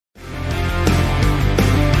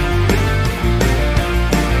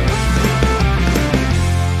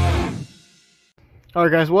Alright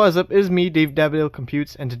guys, what is up? It's me, Dave Davidale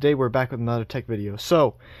Computes, and today we're back with another tech video.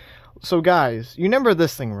 So guys, you remember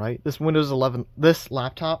this thing, right? This Windows 11, this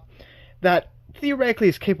laptop that theoretically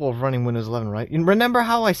is capable of running Windows 11, right? You remember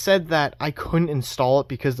how I said that I couldn't install it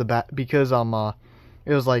because it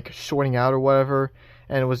was like shorting out or whatever,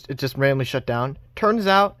 and it just randomly shut down. Turns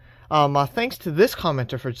out, thanks to this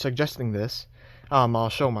commenter for suggesting this, I'll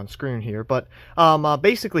show him on screen here, but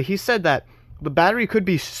basically he said that the battery could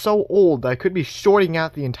be so old that I could be shorting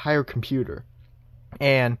out the entire computer.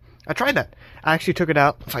 And I tried that. I actually took it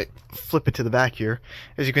out. If I flip it to the back here,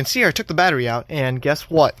 as you can see, I took the battery out, and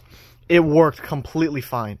guess what? It worked completely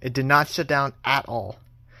fine. It did not shut down at all.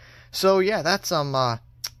 So yeah, that's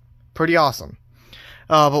pretty awesome.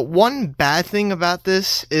 But one bad thing about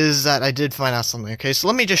this is that I did find out something. Okay, so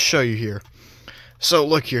let me just show you here. So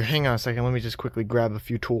look here, hang on a second. Let me just quickly grab a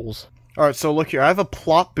few tools. Alright, so look here, I have a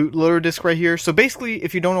plot bootloader disk right here. So basically,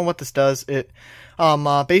 if you don't know what this does, it,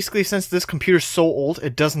 basically since this computer's so old,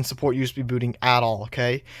 it doesn't support USB booting at all,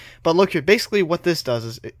 okay? But look here, basically what this does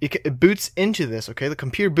is, it boots into this, okay? The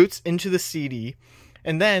computer boots into the CD,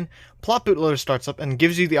 and then plot bootloader starts up and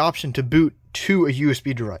gives you the option to boot to a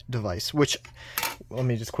USB device, which, let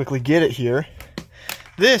me just quickly get it here.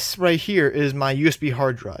 This right here is my USB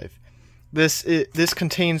hard drive. This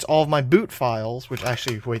contains all of my boot files, which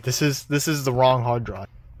actually, wait, this is the wrong hard drive.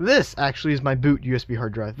 This actually is my boot USB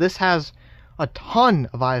hard drive. This has a ton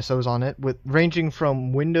of ISOs on it, ranging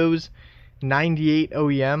from Windows 98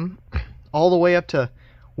 OEM all the way up to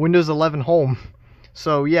Windows 11 Home.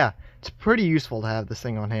 So yeah, it's pretty useful to have this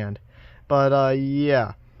thing on hand. But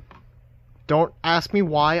yeah, don't ask me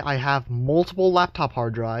why. I have multiple laptop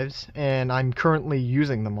hard drives, and I'm currently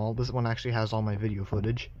using them all. This one actually has all my video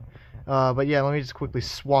footage. But yeah, let me just quickly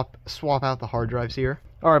swap out the hard drives here.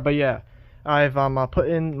 Alright, but yeah, I've put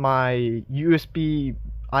in my my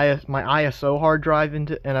ISO hard drive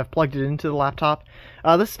and I've plugged it into the laptop.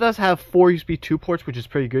 This does have 4 USB 2 ports, which is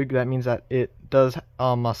pretty good. That means that it does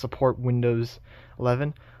support Windows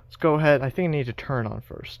 11. Let's go ahead. I think I need to turn on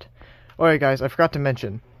first. Alright guys, I forgot to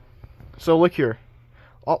mention. So look here.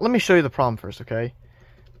 Let me show you the problem first, okay?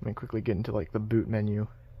 Let me quickly get into like the boot menu.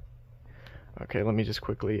 Okay, let me just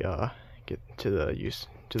quickly get to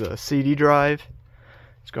the CD drive.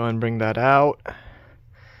 Let's go and bring that out.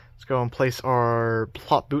 Let's go and place our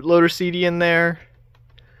plot bootloader CD in there.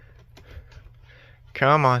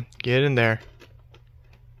 Come on, get in there.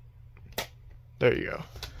 There you go.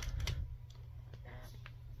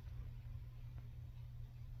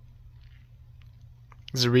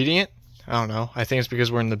 Is it reading it? I don't know. I think it's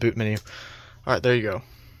because we're in the boot menu. Alright, there you go.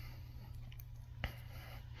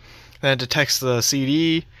 Then it detects the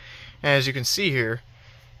CD, and as you can see here,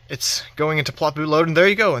 it's going into plot bootloader, and there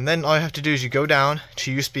you go. And then all you have to do is you go down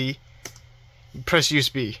to USB, press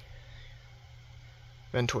USB,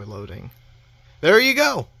 Ventoy loading. There you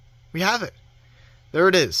go. We have it. There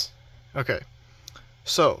it is. Okay.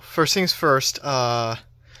 So first things first. Let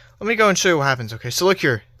me go and show you what happens. Okay. So look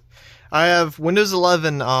here. I have Windows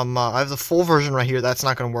 11. I have the full version right here. That's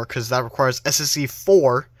not going to work because that requires SSE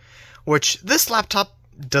 4, which this laptop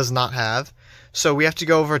does not have. So we have to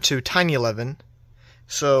go over to Tiny 11.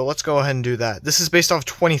 So let's go ahead and do that. This is based off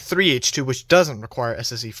 23H2, which doesn't require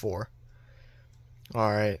SSE 4.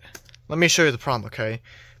 Alright, let me show you the problem, okay?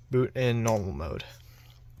 Boot in normal mode.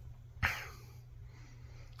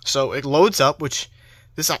 So it loads up, which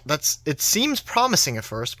it seems promising at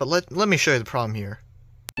first, but let me show you the problem here.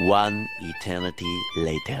 One eternity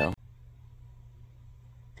later.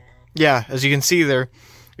 Yeah, as you can see there,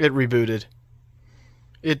 it rebooted.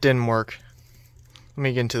 It didn't work. Let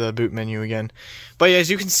me get into the boot menu again. But yeah,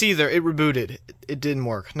 as you can see there, it rebooted. It didn't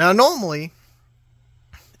work. Now, normally,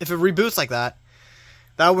 if it reboots like that,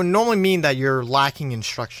 that would normally mean that you're lacking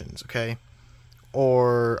instructions, okay?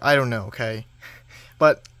 Or, I don't know, okay?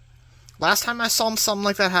 But last time I saw something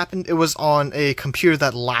like that happen, it was on a computer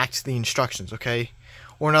that lacked the instructions, okay?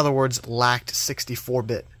 Or in other words, lacked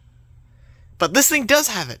 64-bit. But this thing does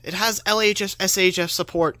have it. It has LHS, SHF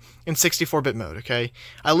support in 64-bit mode, okay?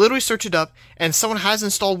 I literally searched it up, and someone has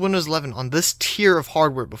installed Windows 11 on this tier of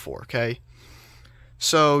hardware before, okay?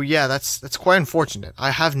 So, yeah, that's quite unfortunate.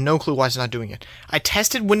 I have no clue why it's not doing it. I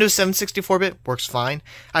tested Windows 7 64-bit, works fine.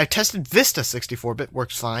 I tested Vista 64-bit,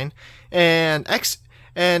 works fine. And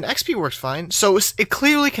XP works fine. So, it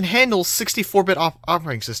clearly can handle 64-bit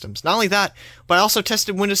operating systems. Not only that, but I also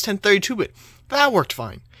tested Windows 10 32-bit. That worked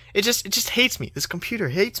fine. It just hates me. This computer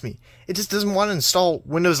hates me. It just doesn't want to install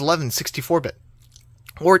Windows 11 64-bit.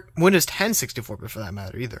 Or Windows 10 64-bit for that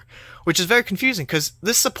matter either. Which is very confusing because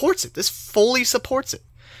this supports it. This fully supports it.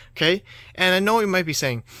 Okay? And I know you might be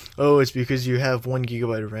saying, oh, it's because you have 1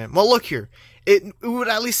 GB of RAM. Well, look here. it would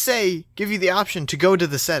at least give you the option to go to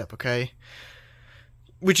the setup, okay?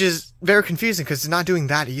 Which is very confusing because it's not doing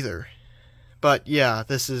that either. But yeah,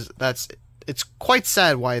 it's quite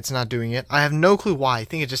sad why it's not doing it. I have no clue why. I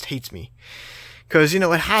think it just hates me. Because, it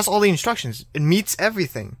has all the instructions. It meets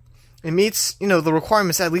everything. It meets, the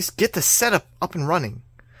requirements to at least get the setup up and running.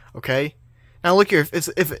 Okay? Now look here,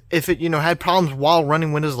 if it had problems while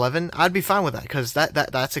running Windows 11, I'd be fine with that, because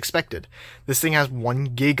that's expected. This thing has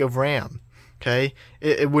 1 gig of RAM. Okay?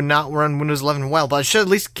 It would not run Windows 11 well, but it should at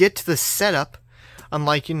least get to the setup,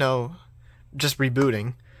 unlike, just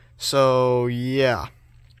rebooting. So, yeah.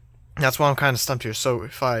 That's why I'm kind of stumped here. So,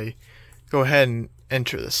 if I go ahead and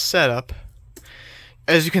enter the setup,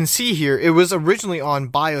 as you can see here, it was originally on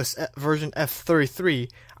BIOS version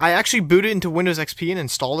F33. I actually booted into Windows XP and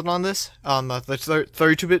installed it on this, the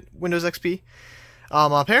 32-bit Windows XP.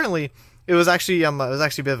 Apparently, it was actually a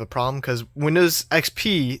bit of a problem, because Windows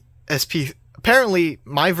XP, apparently,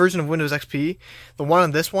 my version of Windows XP, the one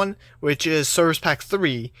on this one, which is Service Pack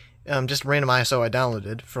 3, just random ISO I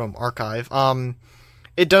downloaded from Archive,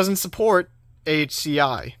 it doesn't support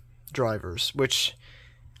HCI drivers, which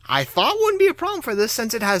I thought wouldn't be a problem for this,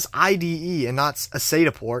 since it has IDE and not a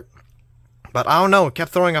SATA port. But I don't know, it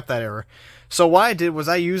kept throwing up that error. So what I did was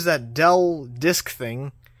I used that Dell disk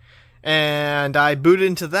thing, and I booted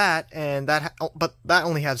into that, but that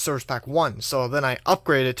only had Service Pack 1. So then I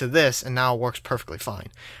upgraded to this, and now it works perfectly fine.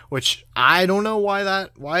 Which I don't know why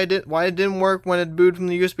it didn't work when it booted from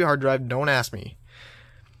the USB hard drive. Don't ask me.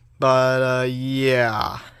 But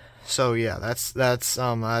yeah. So yeah, that's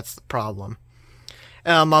the problem.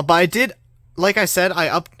 But I did, like I said, I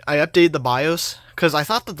updated the BIOS, because I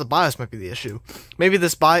thought that the BIOS might be the issue. Maybe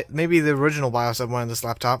the original BIOS I wanted this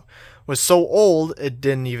laptop was so old it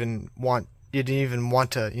didn't even want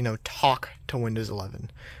to talk to Windows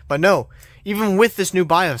 11. But no, even with this new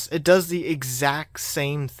BIOS, it does the exact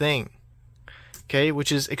same thing. Okay,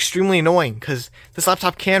 which is extremely annoying, because this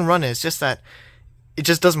laptop can run it. It's just that it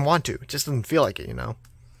just doesn't want to. It just doesn't feel like it,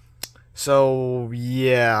 So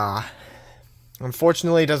yeah,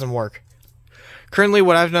 unfortunately, it doesn't work. Currently,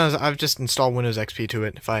 what I've done is I've just installed Windows XP to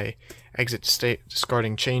it. If I exit state,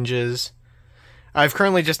 discarding changes, I've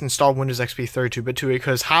currently just installed Windows XP 32-bit to it,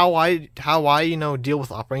 because how I deal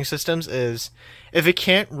with operating systems is, if it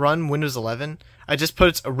can't run Windows 11, I just put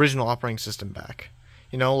its original operating system back.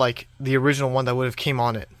 Like the original one that would have came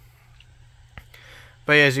on it.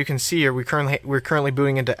 But yeah, as you can see here, we're currently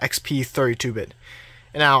booting into XP 32-bit.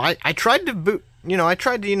 Now I tried to boot, put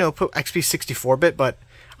XP 64-bit, but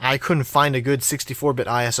I couldn't find a good 64-bit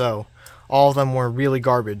ISO. All of them were really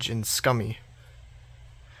garbage and scummy.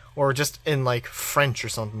 Or just in, like, French or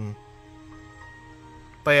something.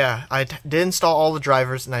 But yeah, I did install all the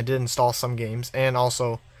drivers, and I did install some games, and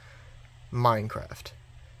also Minecraft.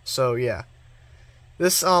 So yeah.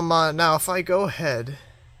 This, now if I go ahead,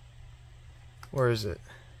 where is it?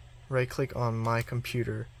 Right click on my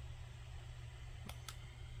computer.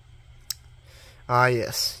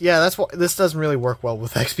 Yes. Yeah, that's what, this doesn't really work well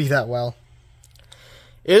with XP that well.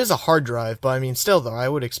 It is a hard drive, but I mean, still though, I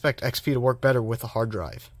would expect XP to work better with a hard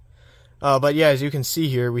drive. But yeah, as you can see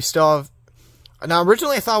here, we still have, now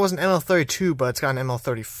originally I thought it was an ML32, but it's got an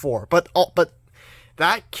ML34. But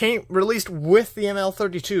that came released with the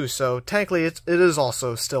ML32, so technically it is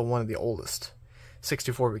also still one of the oldest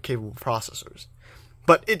 64-bit capable processors.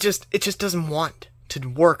 But it just doesn't want to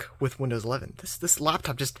work with Windows 11. This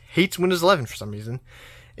laptop just hates Windows 11 for some reason.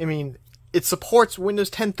 I mean, it supports Windows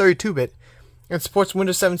 10 32-bit, and it supports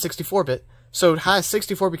Windows 7 64-bit, so it has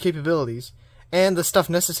 64-bit capabilities, and the stuff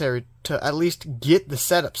necessary to at least get the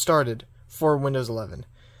setup started for Windows 11.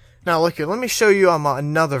 Now look here, let me show you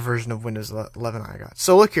another version of Windows 11 I got.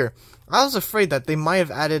 So look here, I was afraid that they might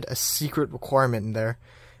have added a secret requirement in there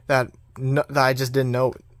that I just didn't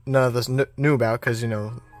know, none of us knew about, because, you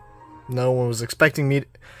know, no one was expecting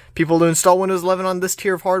people to install Windows 11 on this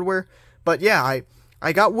tier of hardware. But yeah,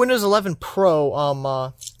 I got Windows 11 Pro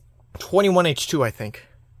 21H2, I think.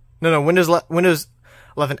 No, Windows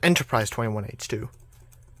 11 Enterprise 21H2.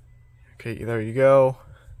 Okay, there you go.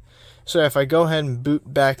 So if I go ahead and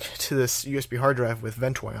boot back to this USB hard drive with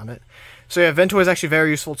Ventoy on it. So yeah, Ventoy is actually a very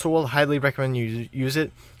useful tool. I highly recommend you use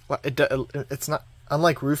it. It's not,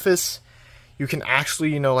 unlike Rufus, you can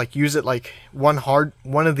actually, you know, like use it like one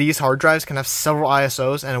of these hard drives can have several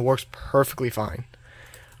ISOs and it works perfectly fine.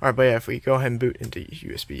 Alright, but yeah, if we go ahead and boot into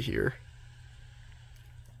USB here.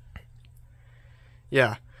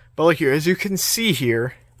 Yeah, but look here, as you can see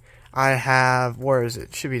here, I have, where is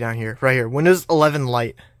it? Should be down here, right here. Windows 11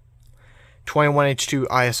 Lite, 21H2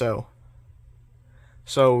 ISO.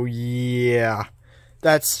 So yeah,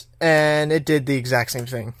 And it did the exact same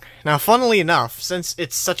thing. Now, funnily enough, since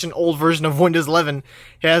it's such an old version of Windows 11,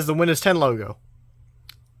 it has the Windows 10 logo.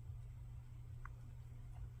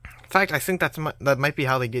 In fact, I think that might be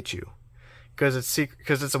how they get you, because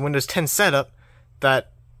it's a Windows 10 setup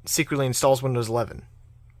that secretly installs Windows 11.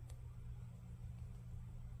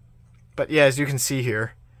 But yeah, as you can see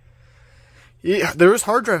here, yeah, there is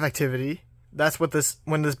hard drive activity. That's what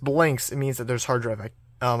when this blinks, it means that there's hard drive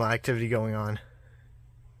activity going on.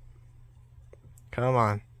 Come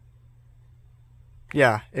on.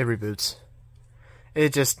 Yeah, it reboots.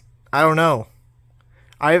 It just, I don't know.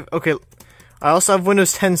 I also have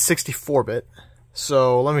Windows 10 64-bit.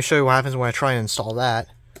 So let me show you what happens when I try and install that.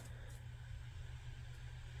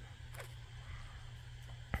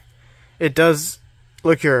 It does,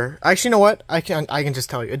 look here. Actually, you know what? I can just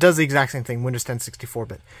tell you. It does the exact same thing, Windows 10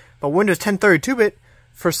 64-bit. But Windows 10 32-bit,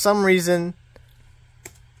 for some reason,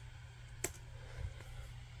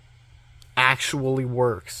 actually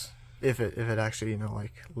works. If it actually,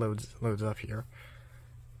 like loads up here.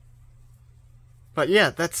 But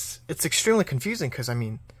yeah, it's extremely confusing because I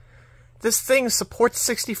mean, this thing supports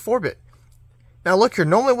 64-bit. Now look here,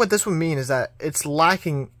 normally what this would mean is that it's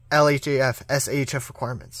lacking LHAF, SHF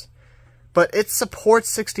requirements. But it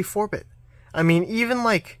supports 64-bit. I mean, even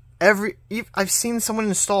like I've seen someone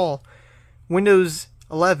install Windows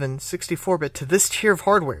 11 64-bit to this tier of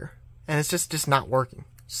hardware, and it's just not working.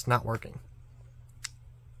 It's not working.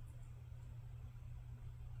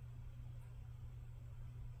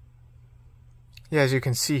 Yeah, as you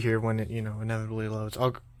can see here, when it, inevitably loads.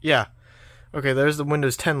 Yeah. Okay, there's the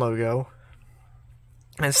Windows 10 logo.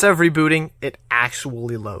 And instead of rebooting, it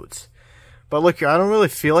actually loads. But look here, I don't really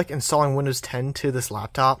feel like installing Windows 10 to this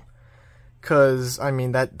laptop. Because, I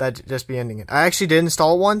mean, that'd just be ending it. I actually did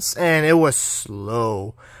install it once, and it was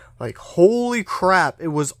slow. Like, holy crap, it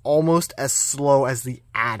was almost as slow as the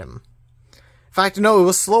Atom. In fact, no, it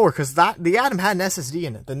was slower, because the Atom had an SSD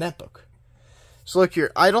in it, the netbook. So look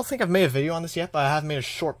here, I don't think I've made a video on this yet, but I have made a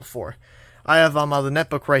short before. I have the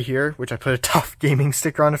netbook right here, which I put a Tough Gaming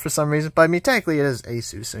sticker on it for some reason, but I mean, technically it is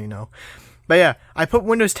Asus, so you know. But yeah, I put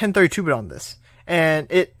Windows 10 32-bit on this, and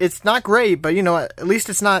it's not great, but at least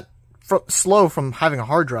it's not slow from having a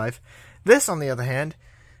hard drive. This, on the other hand,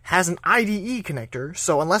 has an IDE connector,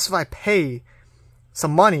 so unless if I pay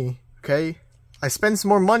some money, okay, I spend some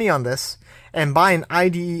more money on this, and buy an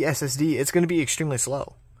IDE SSD, it's going to be extremely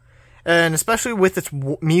slow. And especially with its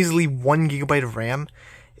measly 1 GB of RAM,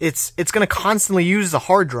 it's going to constantly use the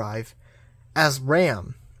hard drive as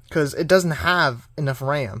RAM, because it doesn't have enough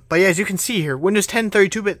RAM. But yeah, as you can see here, Windows 10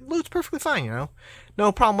 32-bit loads perfectly fine,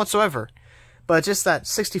 no problem whatsoever. But just that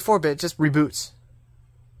 64-bit just reboots.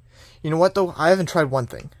 You know what though? I haven't tried one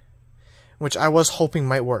thing, which I was hoping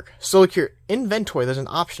might work. So look here, in Ventoy there's an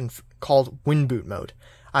option called WinBoot mode.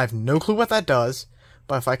 I have no clue what that does,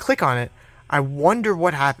 but if I click on it, I wonder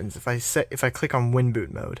what happens if I click on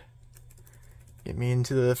WinBoot mode. Get me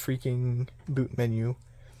into the freaking boot menu.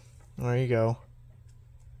 There you go.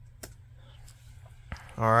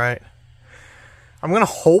 Alright. I'm gonna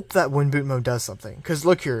hope that WinBoot mode does something. Because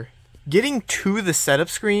look here, getting to the setup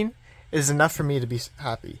screen is enough for me to be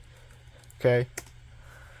happy. Okay?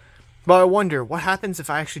 But I wonder, what happens if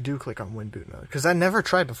I actually do click on WinBoot mode? Because I never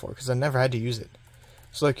tried before, because I never had to use it.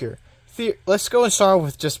 So look here. Let's go and start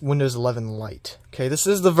with just Windows 11 Lite. Okay, this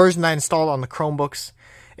is the version I installed on the Chromebooks.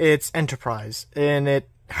 It's Enterprise, and it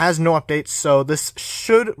has no updates, so this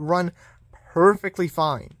should run perfectly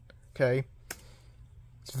fine. Okay,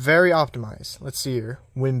 it's very optimized. Let's see here,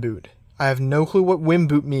 WinBoot. I have no clue what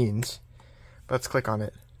WinBoot means. But let's click on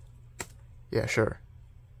it. Yeah, sure.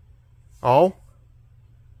 Oh,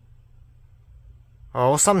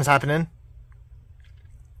 something's happening.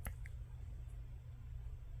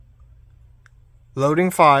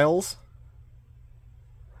 Loading files.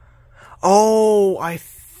 Oh, I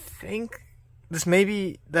think this may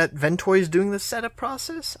be that Ventoy is doing the setup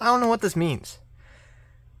process. I don't know what this means.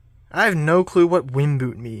 I have no clue what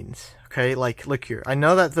WinBoot means. Okay, like, look here. I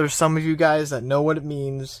know that there's some of you guys that know what it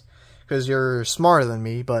means because you're smarter than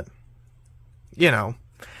me, but,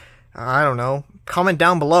 I don't know. Comment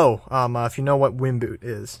down below if you know what WinBoot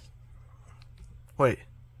is. Wait.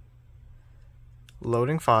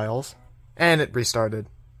 Loading files. And it restarted.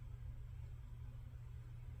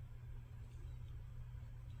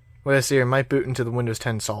 Wait a second, it might boot into the Windows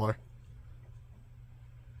 10 installer.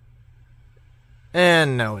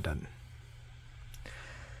 And no, it doesn't.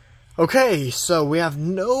 Okay, so we have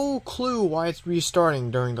no clue why it's restarting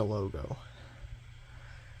during the logo.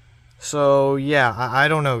 So, yeah, I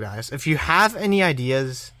don't know, guys. If you have any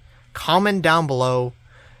ideas, comment down below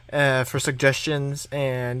for suggestions,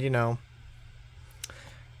 and,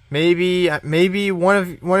 maybe one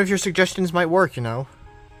of your suggestions might work, you know.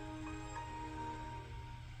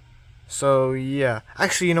 So yeah,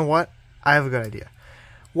 actually, you know what? I have a good idea.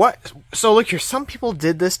 So look here, some people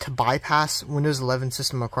did this to bypass Windows 11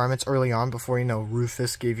 system requirements early on before, you know,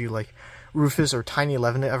 Rufus gave you, like, Rufus or Tiny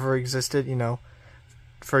 11 ever existed, you know,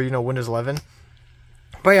 for, you know, Windows 11.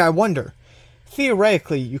 But yeah, I wonder,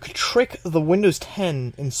 theoretically, you could trick the Windows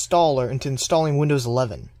 10 installer into installing Windows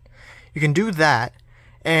 11. You can do that,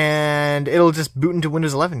 and it'll just boot into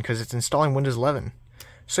Windows 11 because it's installing Windows 11.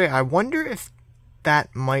 So yeah, I wonder if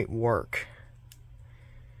that might work.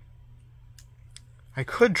 I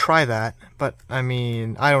could try that, but, I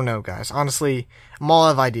mean, I don't know, guys. Honestly, I'm all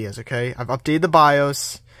out of ideas, okay? I've updated the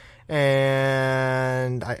BIOS,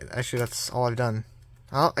 and actually, that's all I've done.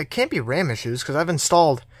 It can't be RAM issues, because I've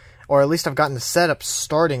installed, or at least I've gotten the setup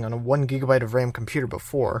starting on a 1 GB of RAM computer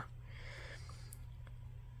before.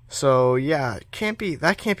 So, yeah, that can't be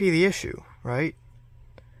the issue, right?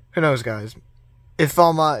 Who knows, guys?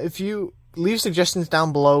 If you leave suggestions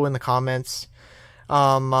down below in the comments,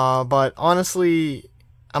 but honestly,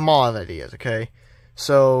 I'm all out of ideas, okay?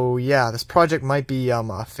 So, yeah, this project might be,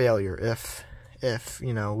 a failure if,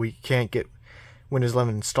 you know, we can't get Windows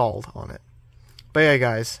 11 installed on it. But yeah,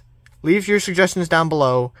 guys, leave your suggestions down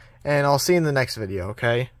below, and I'll see you in the next video,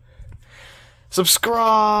 okay?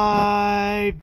 Subscribe!